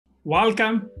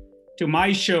Welcome to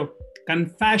my show,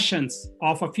 Confessions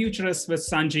of a Futurist with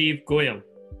Sanjeev Goyal.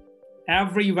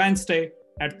 Every Wednesday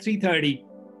at 3:30,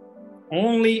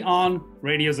 only on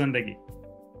Radio Zindagi.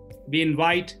 We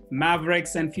invite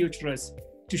mavericks and futurists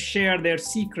to share their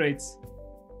secrets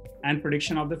and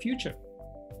prediction of the future.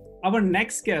 Our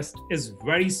next guest is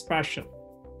very special.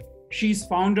 She's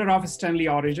founder of Stanley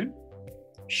Origin.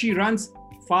 She runs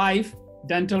 5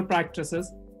 dental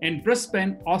practices in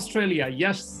Brisbane, Australia.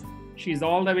 Yes, she's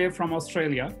all the way from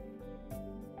Australia.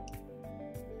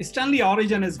 Stanley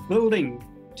Origin is building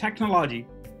technology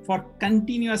for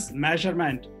continuous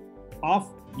measurement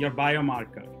of your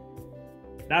biomarker.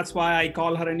 That's why I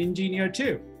call her an engineer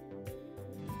too.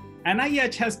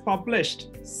 NIH has published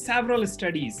several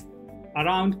studies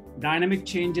around dynamic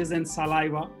changes in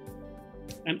saliva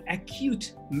and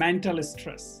acute mental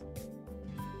stress.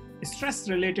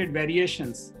 Stress-related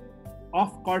variations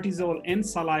of cortisol in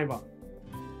saliva,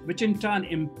 which in turn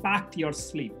impact your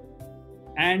sleep.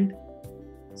 And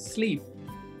sleep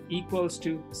equals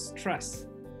to stress.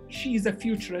 She is a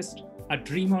futurist, a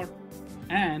dreamer,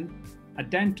 and a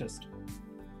dentist.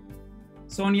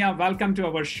 Sonia, welcome to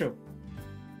our show.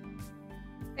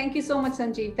 Thank you so much,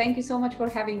 Sanjeev. Thank you so much for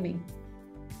having me.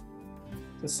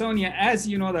 So Sonia, as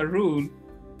you know the rule,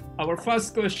 our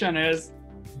first question is,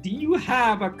 do you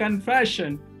have a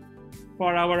confession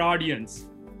for our audience?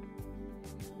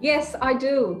 Yes, I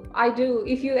do.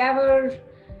 If you ever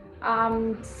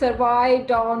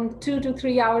survived on 2 to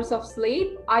 3 hours of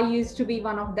sleep, I used to be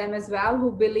one of them as well,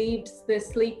 who believed the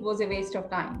sleep was a waste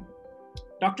of time.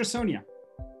 Dr. Sonia,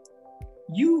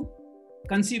 you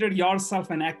consider yourself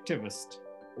an activist.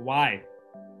 Why?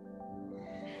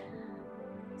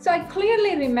 So I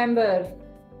clearly remember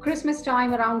Christmas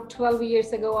time around 12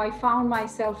 years ago, I found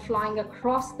myself flying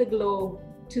across the globe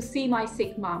to see my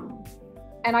sick mom.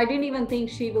 And I didn't even think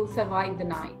she will survive the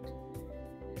night.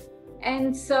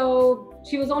 And so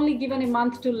she was only given a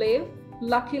month to live.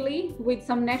 Luckily, with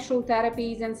some natural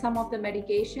therapies and some of the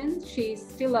medications, she's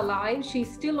still alive.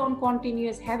 She's still on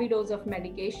continuous heavy dose of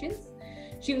medications.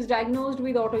 She was diagnosed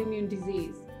with autoimmune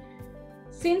disease.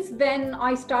 Since then,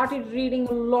 I started reading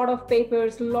a lot of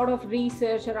papers, a lot of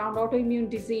research around autoimmune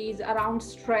disease, around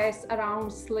stress,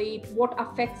 around sleep, what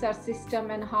affects our system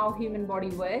and how human body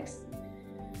works.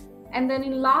 And then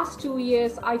in last 2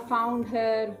 years, I found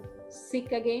her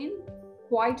sick again,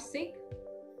 quite sick.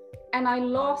 And I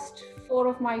lost 4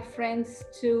 of my friends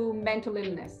to mental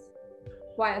illness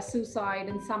via suicide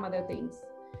and some other things.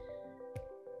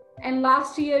 And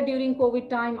last year during COVID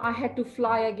time, I had to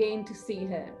fly again to see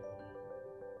her.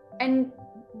 And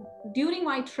during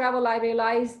my travel, I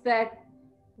realized that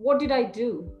what did I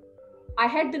do? I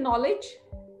had the knowledge,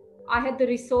 I had the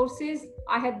resources,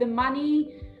 I had the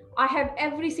money, I had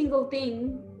every single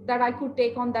thing that I could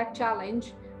take on that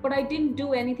challenge, but I didn't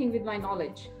do anything with my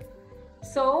knowledge.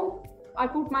 So I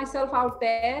put myself out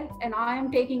there and I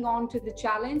am taking on to the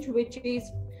challenge, which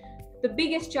is the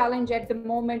biggest challenge at the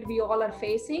moment we all are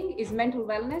facing is mental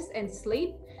wellness and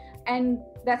sleep. And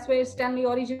that's where Stanley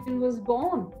Origin was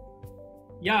born.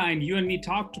 Yeah, and you and me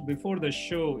talked before the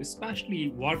show, especially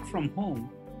work from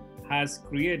home has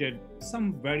created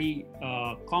some very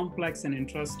complex and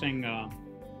interesting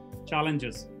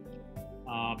challenges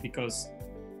because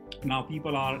now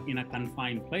people are in a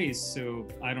confined place. So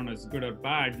I don't know, it's good or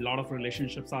bad. A lot of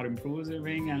relationships are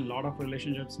improving and a lot of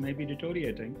relationships may be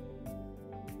deteriorating.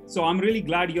 So I'm really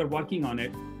glad you're working on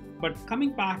it. But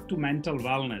coming back to mental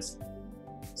wellness,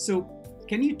 so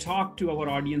can you talk to our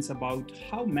audience about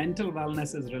how mental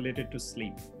wellness is related to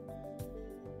sleep?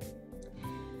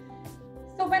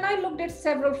 So when I looked at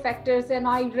several factors and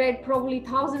I read probably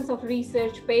thousands of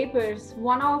research papers,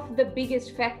 one of the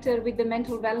biggest factor with the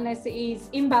mental wellness is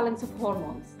imbalance of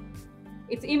hormones.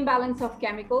 It's imbalance of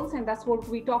chemicals, and that's what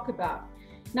we talk about.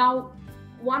 Now,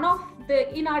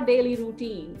 in our daily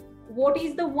routine, what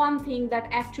is the one thing that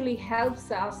actually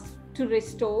helps us to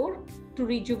restore, to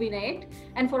rejuvenate,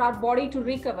 and for our body to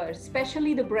recover,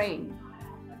 especially the brain?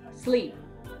 Sleep.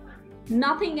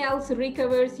 Nothing else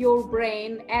recovers your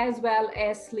brain as well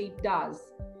as sleep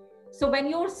does. So when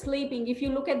you're sleeping, if you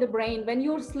look at the brain, when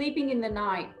you're sleeping in the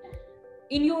night,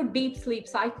 in your deep sleep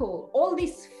cycle, all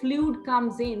this fluid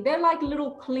comes in. They're like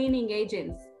little cleaning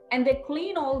agents, and they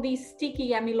clean all these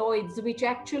sticky amyloids, which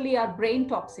actually are brain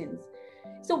toxins.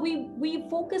 So we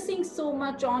focusing so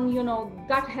much on,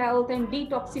 gut health and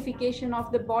detoxification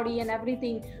of the body and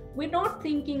everything. We're not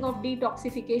thinking of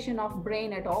detoxification of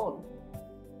brain at all.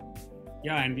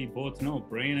 Yeah, and we both know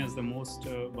brain is the most,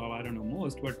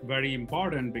 but very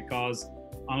important, because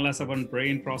unless our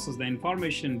brain processes the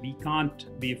information, we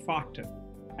can't be effective.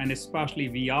 And especially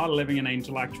we are living in an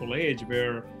intellectual age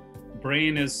where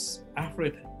brain is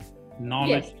everything.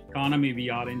 Knowledge Yes. economy we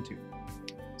are into.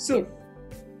 So Yes.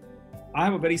 I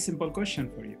have a very simple question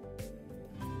for you.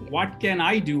 What can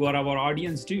I do or our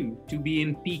audience do to be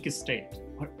in peak state,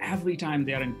 or every time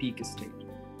they are in peak state?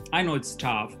 I know it's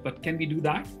tough, but can we do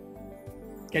that?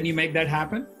 Can you make that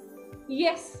happen?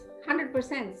 Yes,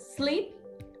 100%. Sleep,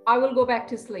 I will go back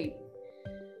to sleep.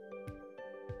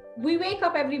 We wake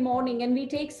up every morning and we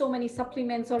take so many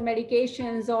supplements or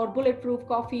medications or bulletproof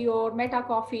coffee or meta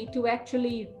coffee to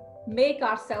actually make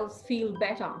ourselves feel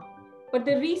better. But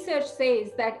the research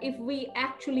says that if we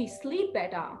actually sleep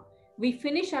better, we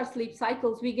finish our sleep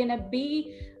cycles, we're going to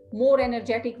be more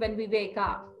energetic when we wake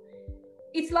up.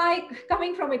 It's like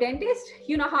coming from a dentist.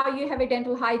 You know how you have a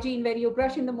dental hygiene where you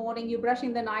brush in the morning, you brush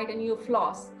in the night, and you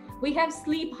floss. We have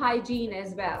sleep hygiene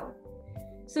as well.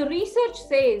 So research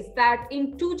says that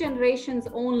in 2 generations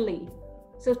only,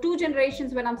 so 2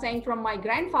 generations, when I'm saying from my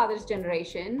grandfather's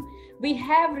generation, we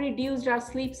have reduced our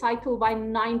sleep cycle by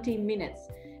 90 minutes.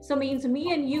 So means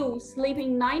me and you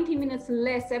sleeping 90 minutes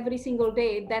less every single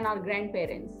day than our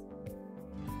grandparents.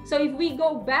 So if we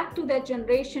go back to that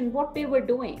generation, what they were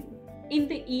doing in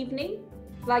the evening,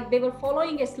 like they were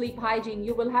following a sleep hygiene,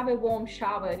 you will have a warm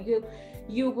shower,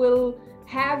 you will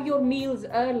have your meals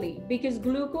early, because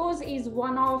glucose is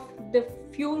one of the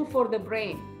fuel for the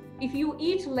brain. If you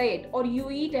eat late or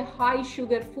you eat a high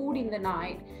sugar food in the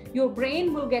night, your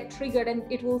brain will get triggered and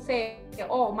it will say,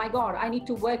 oh my God, I need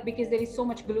to work because there is so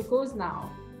much glucose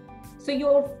now. So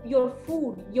your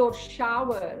food, your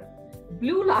shower,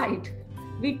 blue light,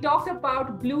 we talk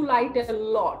about blue light a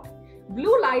lot.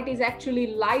 Blue light is actually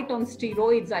light on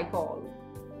steroids, I call.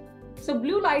 So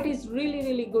blue light is really,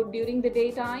 really good during the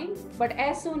daytime, but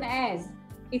as soon as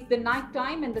it's the night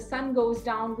time and the sun goes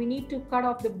down, we need to cut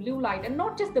off the blue light, and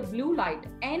not just the blue light,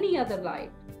 any other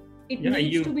light. It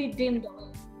needs to be dimmed.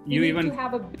 You even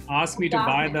asked me to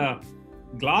buy the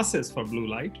glasses for blue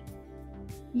light.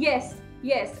 Yes,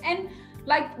 yes. And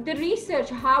like the research,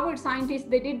 Harvard scientists,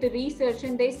 they did the research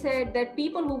and they said that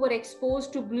people who were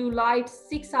exposed to blue light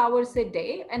 6 hours a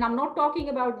day, and I'm not talking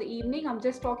about the evening, I'm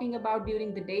just talking about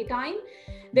during the daytime,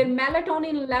 their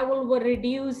melatonin level were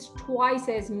reduced twice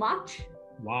as much.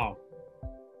 Wow.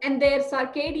 And their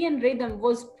circadian rhythm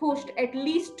was pushed at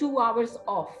least 2 hours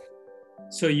off.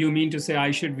 So you mean to say I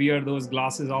should wear those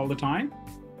glasses all the time?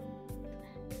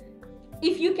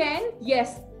 If you can,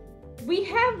 yes. We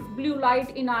have blue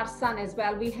light in our sun as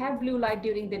well. We have blue light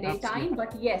during the daytime,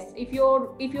 but yes, if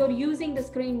you're using the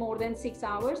screen more than 6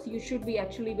 hours, you should be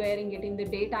actually wearing it in the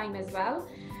daytime as well.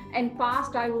 And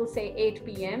past, I will say 8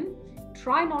 p.m.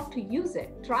 Try not to use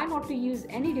it. Try not to use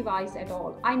any device at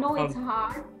all. I know it's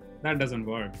hard. That doesn't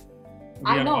work.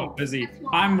 I We are know. all busy.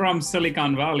 I'm from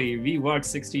Silicon Valley. We work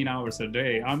 16 hours a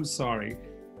day. I'm sorry,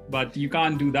 but you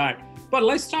can't do that. But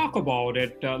let's talk about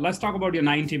it. Let's talk about your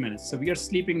 90 minutes. So we are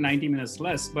sleeping 90 minutes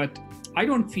less, but I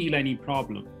don't feel any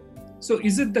problem. So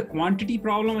is it the quantity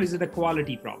problem or is it the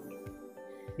quality problem?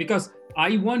 Because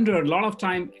I wonder a lot of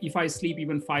time if I sleep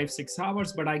even 5-6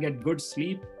 hours, but I get good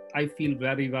sleep, I feel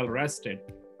very well rested.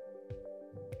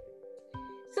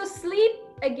 So sleep,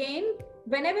 again,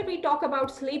 whenever we talk about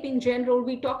sleep in general,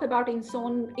 we talk about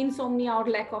insomnia or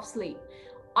lack of sleep.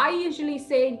 I usually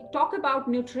say talk about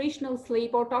nutritional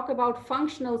sleep or talk about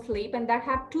functional sleep, and that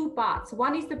have 2 parts.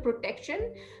 One is the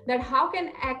protection, that how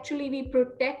can actually we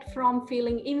protect from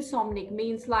feeling insomniac,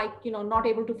 means like, not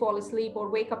able to fall asleep or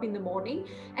wake up in the morning.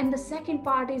 And the second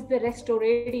part is the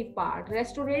restorative part.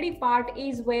 Restorative part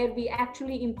is where we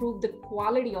actually improve the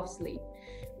quality of sleep.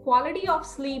 Quality of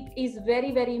sleep is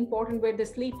very, very important, where the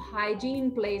sleep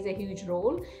hygiene plays a huge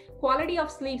role. Quality of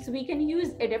sleep, so we can use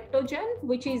adaptogen,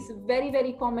 which is very,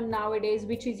 very common nowadays,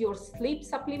 which is your sleep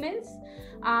supplements.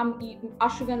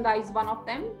 Ashwagandha is one of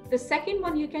them. The second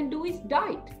one you can do is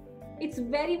diet. It's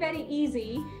very, very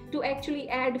easy to actually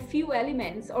add few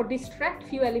elements or distract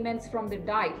few elements from the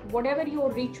diet. Whatever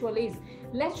your ritual is,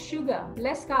 less sugar,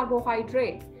 less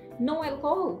carbohydrate, no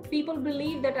alcohol. People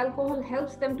believe that alcohol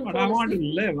helps them to fall asleep. But I want to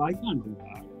live. I can't do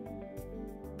that.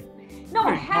 No,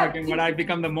 Would I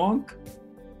become the monk?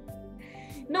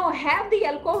 No, have the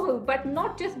alcohol, but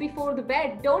not just before the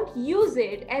bed. Don't use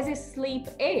it as a sleep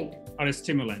aid. Or a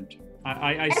stimulant.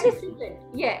 I As see. a stimulant,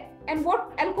 yeah. And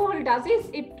what alcohol does is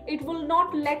it will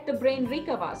not let the brain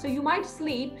recover. So you might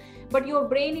sleep, but your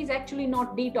brain is actually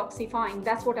not detoxifying.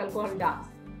 That's what alcohol does.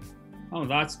 Oh,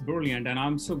 that's brilliant. And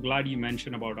I'm so glad you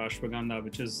mentioned about ashwagandha,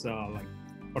 which is like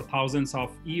for thousands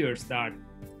of years that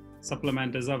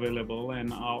supplement is available,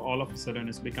 and all of a sudden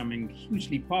it's becoming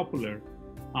hugely popular.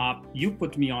 You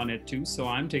put me on it too, so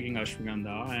I'm taking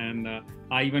ashwagandha, and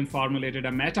I even formulated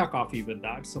a meta coffee with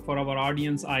that. So for our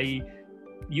audience, I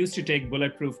used to take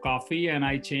bulletproof coffee, and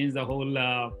I changed the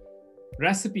whole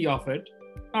recipe of it.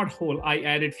 Not whole, I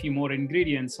added few more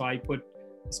ingredients. So I put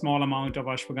a small amount of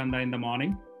ashwagandha in the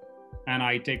morning, and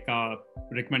I take a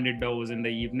recommended dose in the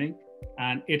evening.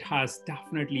 And it has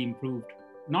definitely improved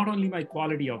not only my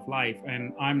quality of life,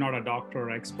 and I'm not a doctor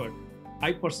or expert.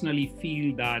 I personally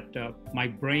feel that my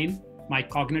brain, my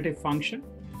cognitive function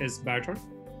is better.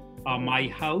 My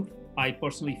health, I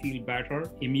personally feel better.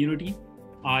 Immunity,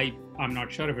 I'm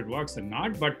not sure if it works or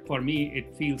not, but for me,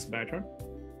 it feels better.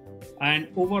 And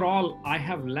overall, I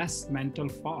have less mental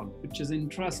fog, which is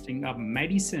interesting. A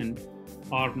medicine,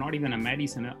 or not even a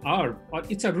medicine, a herb, or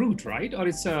it's a root, right? Or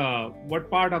it's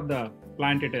what part of the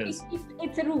plant it is?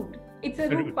 It's a root. It's a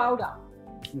root powder.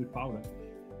 Root powder.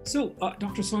 So,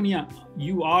 Dr. Sonia,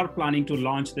 you are planning to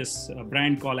launch this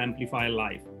brand called Amplify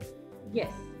Life.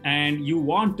 Yes. And you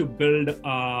want to build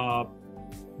a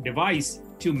device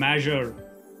to measure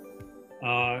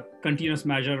continuous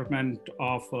measurement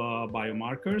of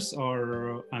biomarkers,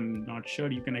 or I'm not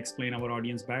sure, you can explain our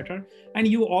audience better. And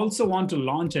you also want to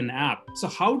launch an app. So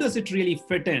how does it really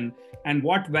fit in, and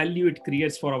what value it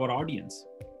creates for our audience?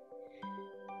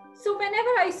 So whenever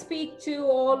I speak to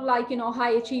all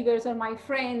high achievers or my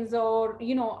friends or,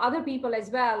 other people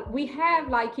as well, we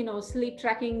have sleep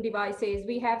tracking devices,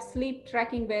 we have sleep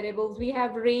tracking wearables, we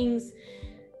have rings,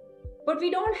 but we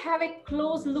don't have a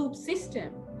closed loop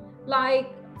system.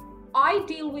 Like, I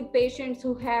deal with patients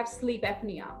who have sleep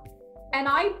apnea, and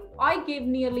I give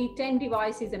nearly 10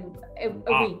 devices a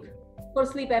week for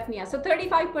sleep apnea. So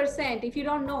 35%, if you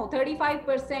don't know,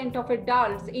 35% of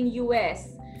adults in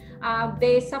US,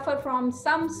 they suffer from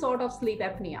some sort of sleep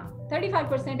apnea.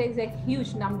 35% is a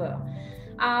huge number.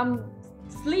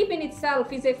 Sleep in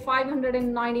itself is a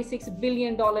 $596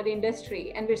 billion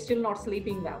industry, and we're still not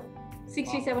sleeping well.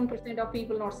 67% of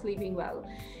people not sleeping well.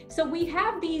 So we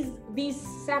have these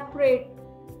separate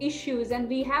issues, and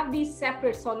we have these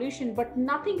separate solutions, but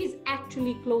nothing is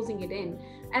actually closing it in.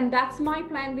 And that's my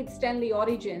plan with Stanley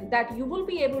Origin, that you will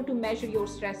be able to measure your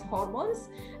stress hormones.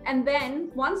 And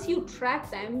then once you track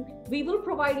them, we will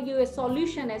provide you a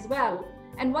solution as well.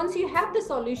 And once you have the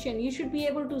solution, you should be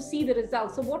able to see the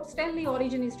results. So what Stanley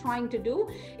Origin is trying to do,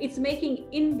 it's making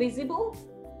invisible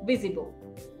visible.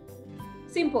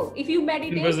 Simple. If you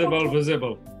meditate,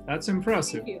 visible. That's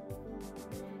impressive.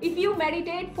 If you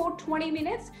meditate for 20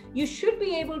 minutes, you should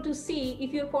be able to see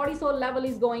if your cortisol level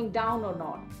is going down or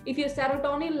not, if your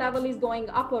serotonin level is going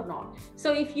up or not.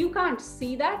 So if you can't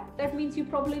see that, that means you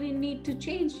probably need to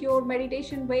change your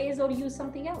meditation ways or use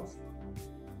something else.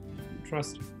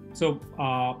 Interesting. So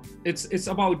it's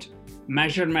about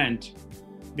measurement,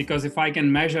 because if I can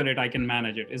measure it, I can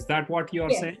manage it. Is that what you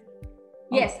are saying?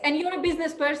 Yes, and you're a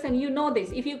business person, you know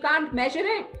this. If you can't measure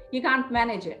it, you can't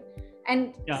manage it.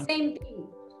 And same thing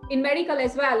in medical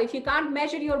as well. If you can't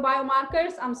measure your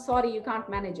biomarkers, I'm sorry, you can't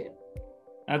manage it.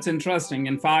 That's interesting.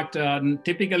 In fact,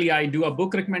 typically I do a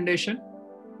book recommendation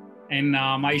in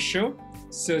my show.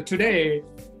 So today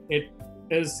it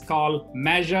is called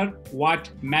Measure What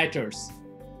Matters.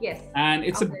 Yes. And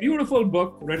it's a beautiful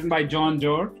book written by John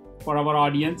Doerr for our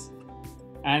audience.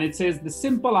 And it says the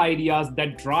simple ideas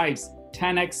that drives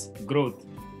 10x growth.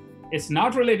 It's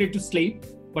not related to sleep,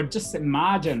 but just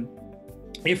imagine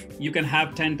if you can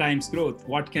have 10 times growth,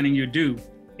 what can you do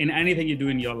in anything you do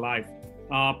in your life?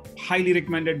 Highly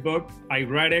recommended book. I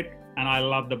read it and I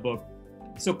love the book.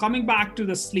 So coming back to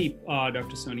the sleep,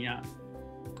 Dr. Sonia,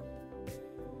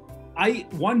 I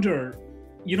wonder,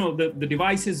 the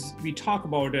devices we talk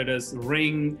about it as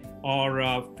Ring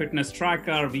or fitness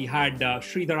tracker. We had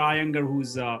Sridhar Iyengar,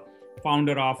 who's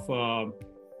founder of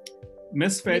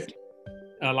Misfit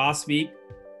last week.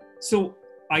 So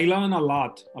I learn a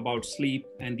lot about sleep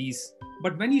and these,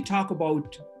 but when you talk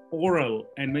about oral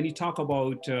and when you talk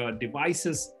about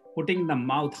devices putting in the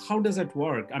mouth, how does it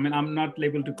work? I mean, I'm not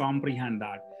able to comprehend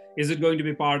that. Is it going to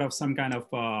be part of some kind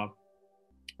of,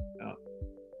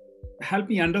 help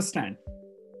me understand.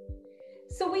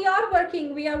 So we are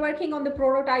working on the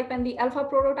prototype and the alpha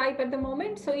prototype at the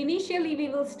moment. So initially we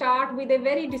will start with a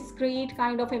very discreet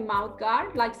kind of a mouth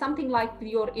guard, like something like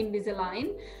your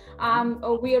Invisalign.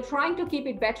 We are trying to keep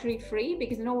it battery free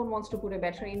because no one wants to put a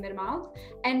battery in their mouth.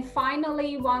 And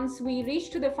finally, once we reach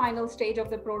to the final stage of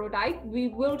the prototype, we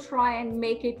will try and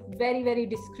make it very, very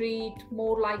discreet,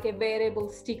 more like a wearable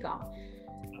sticker.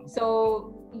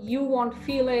 So you won't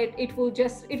feel it. It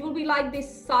will be like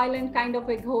this silent kind of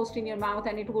a ghost in your mouth,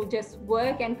 and it will just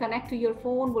work and connect to your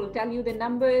phone, will tell you the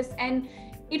numbers, and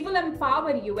it will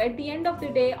empower you. At the end of the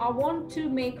day, I want to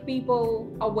make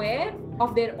people aware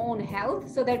of their own health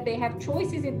so that they have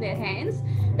choices in their hands,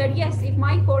 that yes, if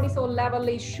my cortisol level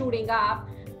is shooting up,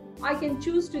 I can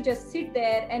choose to just sit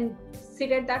there and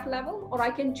sit at that level, or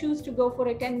I can choose to go for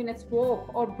a 10 minutes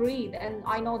walk or breathe, and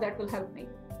I know that will help me.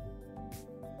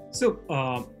 So,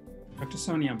 Dr.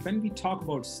 Sonia, when we talk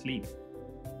about sleep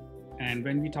and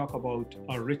when we talk about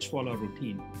a ritual or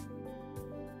routine,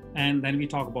 and then we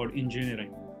talk about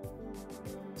engineering,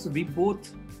 so we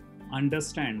both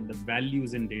understand the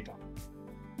values in data,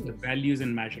 the values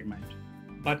in measurement,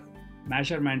 but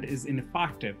measurement is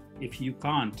ineffective if you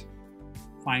can't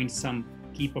find some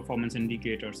key performance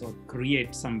indicators or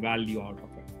create some value out of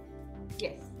it.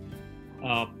 Yes.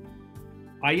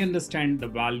 I understand the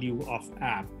value of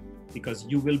app because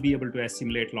you will be able to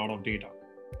assimilate a lot of data,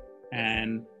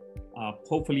 and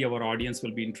hopefully our audience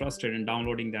will be interested in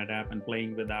downloading that app and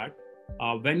playing with that.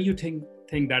 When you think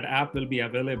that app will be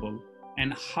available,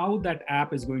 and how that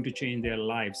app is going to change their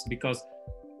lives, because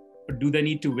do they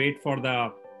need to wait for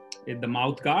the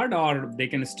mouth guard, or they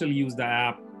can still use the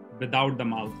app without the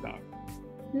mouth guard?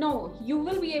 No, you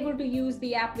will be able to use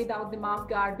the app without the mouth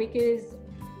guard, because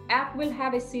app will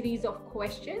have a series of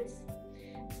questions,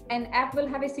 and app will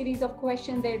have a series of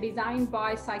questions. They're designed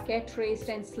by psychiatrists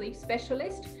and sleep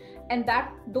specialists, and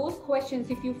those questions,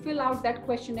 if you fill out that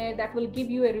questionnaire, that will give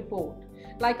you a report.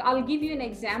 Like, I'll give you an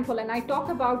example, and I talk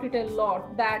about it a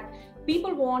lot, that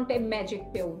people want a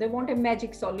magic pill, they want a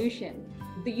magic solution.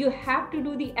 You have to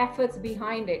do the efforts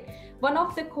behind it. One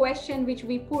of the questions which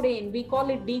we put in, we call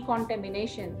it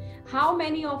decontamination. How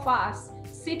many of us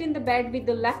sit in the bed with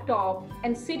the laptop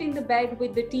and sit in the bed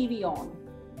with the TV on?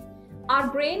 Our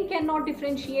brain cannot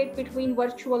differentiate between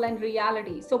virtual and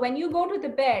reality. So when you go to the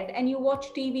bed and you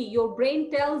watch TV, your brain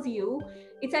tells you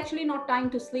it's actually not time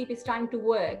to sleep, it's time to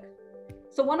work.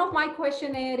 So one of my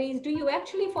questionnaire is, do you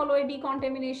actually follow a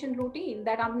decontamination routine,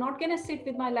 that I'm not going to sit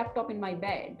with my laptop in my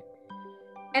bed?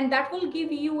 And that will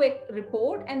give you a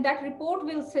report, and that report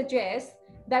will suggest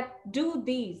that do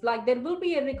these. Like, there will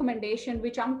be a recommendation,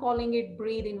 which I'm calling it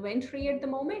breathe inventory at the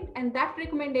moment. And that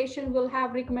recommendation will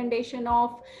have recommendation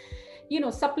of,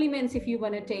 supplements if you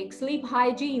want to take, sleep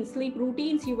hygiene, sleep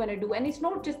routines you want to do. And it's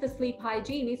not just the sleep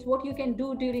hygiene, it's what you can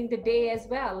do during the day as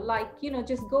well. Like,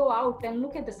 just go out and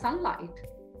look at the sunlight.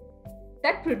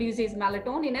 That produces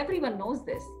melatonin. Everyone knows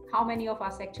this. How many of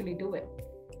us actually do it?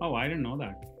 Oh, I didn't know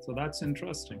that. So that's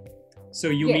interesting. So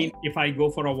you mean if I go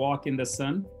for a walk in the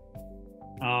sun,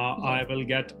 I will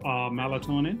get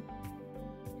melatonin?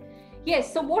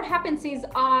 Yes. So what happens is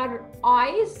our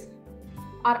eyes,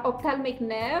 our ophthalmic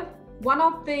nerve, one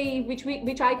of the,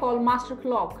 which I call master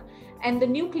clock, and the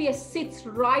nucleus sits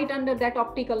right under that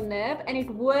optical nerve, and it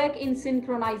works in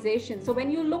synchronization. So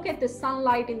when you look at the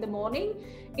sunlight in the morning,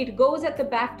 it goes at the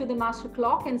back to the master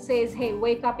clock and says, hey,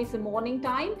 wake up, it's the morning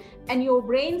time, and your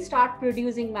brain starts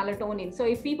producing melatonin. So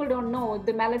if people don't know,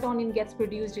 the melatonin gets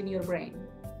produced in your brain.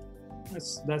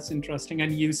 That's interesting.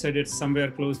 And you said it's somewhere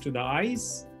close to the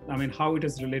eyes. I mean, how it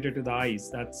is related to the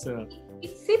eyes?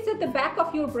 It sits at the back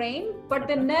of your brain, but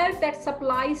the nerve that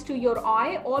supplies to your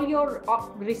eye, all your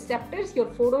receptors, your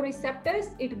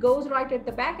photoreceptors, it goes right at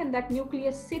the back, and that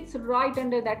nucleus sits right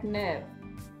under that nerve.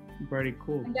 Very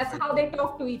cool. And that's how they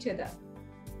talk to each other.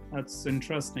 That's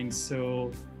interesting.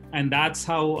 So, and that's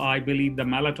how I believe the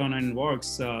melatonin works.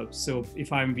 So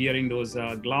if I'm wearing those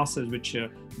glasses which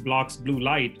blocks blue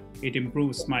light, it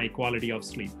improves my quality of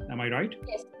sleep. Am I right?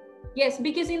 Yes. Yes,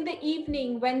 because in the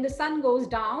evening when the sun goes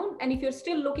down, and if you're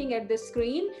still looking at the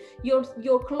screen,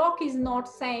 your clock is not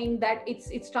saying that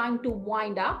it's time to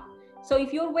wind up. So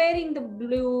if you're wearing the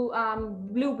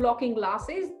blue blocking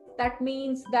glasses, that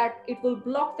means that it will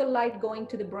block the light going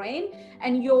to the brain,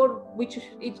 and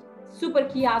it's super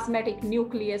chiasmatic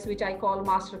nucleus, which I call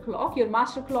master clock. Your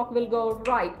master clock will go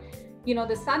right.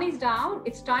 The sun is down,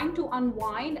 it's time to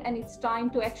unwind, and it's time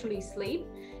to actually sleep.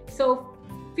 So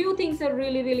few things are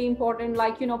really, really important,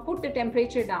 like, put the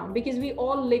temperature down, because we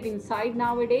all live inside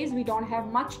nowadays. We don't have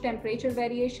much temperature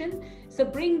variation. So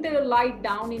bring the light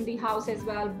down in the house as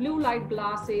well. Blue light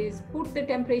glasses, put the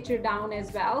temperature down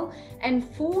as well. And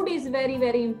food is very,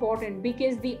 very important,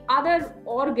 because the other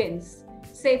organs,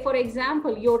 say for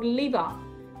example, your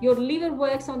liver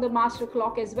works on the master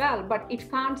clock as well, but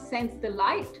it can't sense the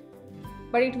light,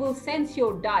 but it will sense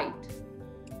your diet.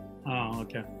 Oh,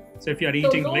 okay. So if you're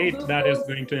eating late, that is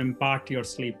going to impact your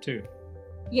sleep too.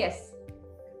 Yes.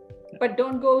 But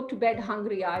don't go to bed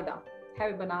hungry either.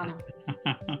 Have a banana.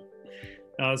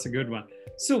 That's a good one.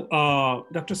 So,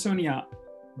 Dr. Sonia,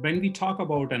 when we talk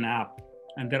about an app,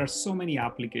 and there are so many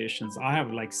applications, I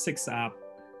have like 6 apps.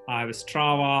 I have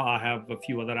Strava, I have a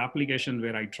few other applications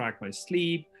where I track my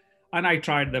sleep, and I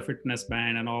tried the fitness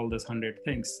band and all these 100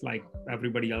 things like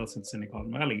everybody else in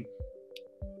Silicon Valley.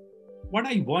 What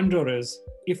I wonder is,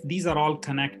 if these are all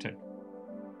connected,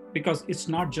 because it's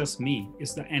not just me,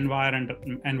 it's the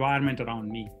environment around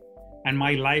me and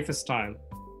my lifestyle.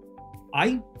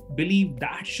 I believe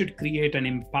that should create an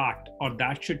impact, or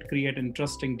that should create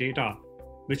interesting data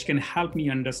which can help me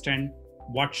understand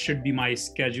what should be my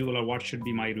schedule or what should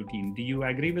be my routine. Do you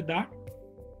agree with that?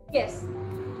 Yes.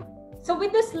 So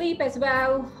with the sleep as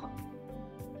well,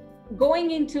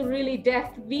 going into really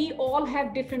depth, we all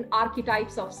have different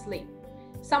archetypes of sleep.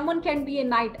 Someone can be a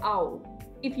night owl.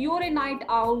 If you're a night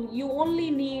owl, you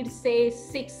only need, say,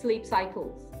 6 sleep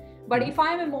cycles. But if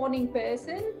I'm a morning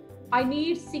person, I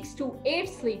need 6 to 8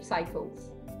 sleep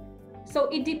cycles. So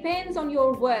it depends on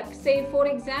your work. Say, for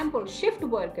example, shift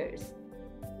workers,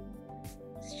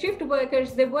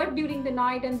 they work during the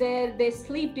night and they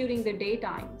sleep during the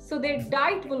daytime. So their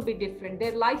diet will be different,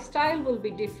 their lifestyle will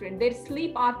be different, their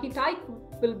sleep archetype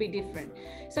will be different.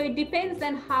 So it depends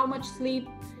on how much sleep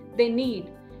they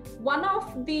need. One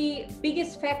of the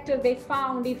biggest factor they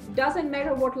found, if doesn't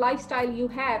matter what lifestyle you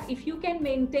have, if you can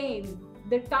maintain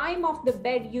the time of the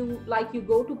bed, you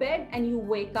go to bed and you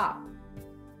wake up,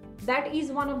 that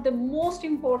is one of the most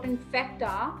important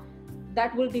factor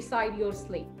that will decide your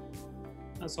sleep.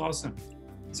 That's awesome.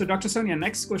 So Dr. Sonia,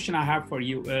 next question I have for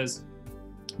you is,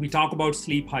 we talk about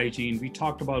sleep hygiene, we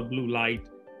talked about blue light.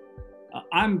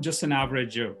 I'm just an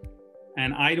average Joe,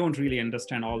 and I don't really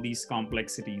understand all these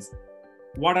complexities.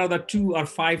 What are the 2 or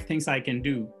 5 things I can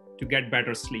do to get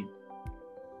better sleep?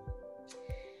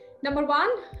 Number 1,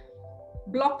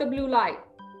 block the blue light.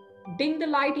 Dim the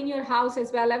light in your house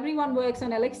as well. Everyone works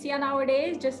on Alexa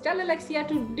nowadays. Just tell Alexa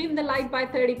to dim the light by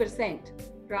 30%,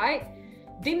 right?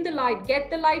 Dim the light, get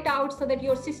the light out so that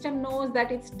your system knows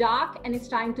that it's dark and it's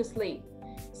time to sleep.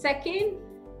 Second,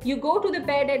 you go to the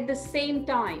bed at the same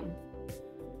time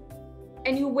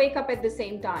and you wake up at the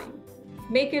same time.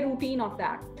 Make a routine of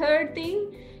that. Third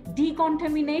thing,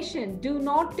 decontamination. Do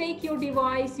not take your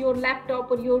device, your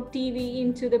laptop or your TV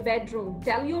into the bedroom.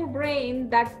 Tell your brain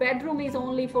that bedroom is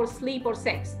only for sleep or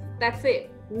sex. That's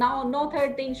it. Now, no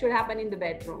third thing should happen in the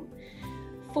bedroom.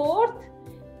 Fourth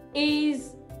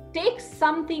is take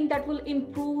something that will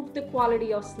improve the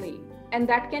quality of sleep. And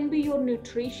that can be your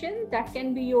nutrition, that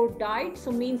can be your diet.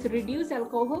 So means reduce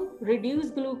alcohol, reduce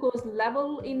glucose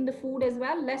level in the food as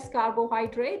well, less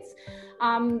carbohydrates.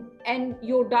 And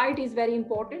your diet is very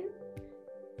important.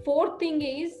 Fourth thing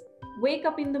is wake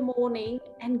up in the morning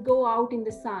and go out in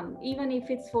the sun. Even if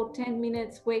it's for 10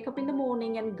 minutes, wake up in the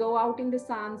morning and go out in the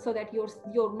sun so that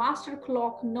your master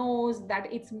clock knows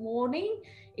that it's morning,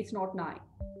 it's not night.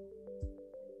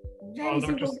 Very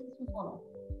simple to follow.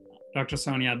 Dr.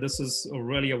 Sonia, this is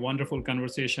really a wonderful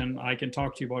conversation. I can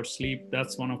talk to you about sleep.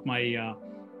 That's one of my,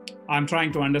 I'm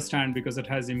trying to understand because it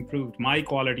has improved my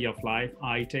quality of life.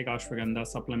 I take ashwagandha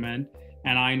supplement,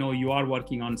 and I know you are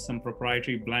working on some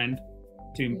proprietary blend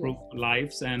to improve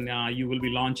lives. And you will be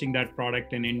launching that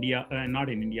product in India, not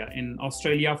in India, in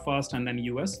Australia first and then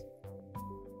US.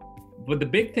 But the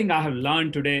big thing I have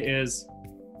learned today is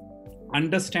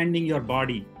understanding your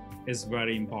body is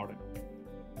very important.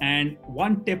 And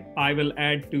one tip I will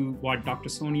add to what Dr.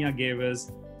 Sonia gave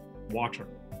is water.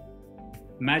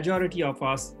 Majority of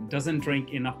us doesn't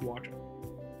drink enough water.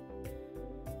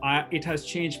 It has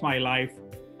changed my life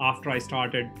after I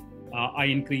started. I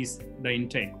increased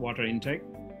the water intake,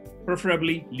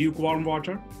 preferably lukewarm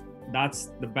water.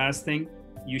 That's the best thing.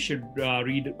 You should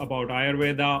read about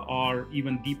Ayurveda, or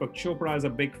even Deepak Chopra is a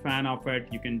big fan of it.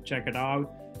 You can check it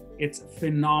out. It's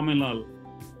phenomenal.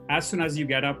 As soon as you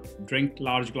get up, drink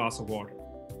large glass of water.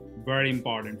 Very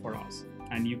important for us.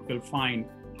 And you will find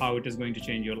how it is going to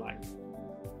change your life.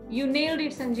 You nailed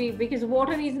it, Sanjeev, because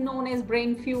water is known as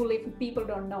brain fuel if people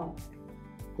don't know.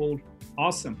 Cool.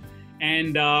 Awesome.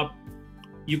 And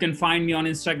you can find me on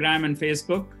Instagram and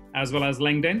Facebook, as well as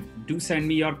LinkedIn. Do send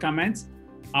me your comments.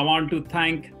 I want to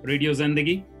thank Radio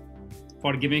Zindagi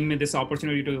for giving me this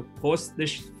opportunity to host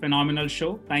this phenomenal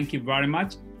show. Thank you very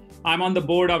much. I'm on the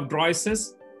board of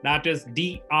Droisys. That is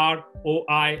DROISYS.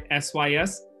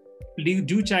 Please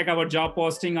do check our job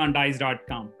posting on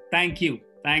dice.com. Thank you.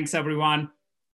 Thanks, everyone.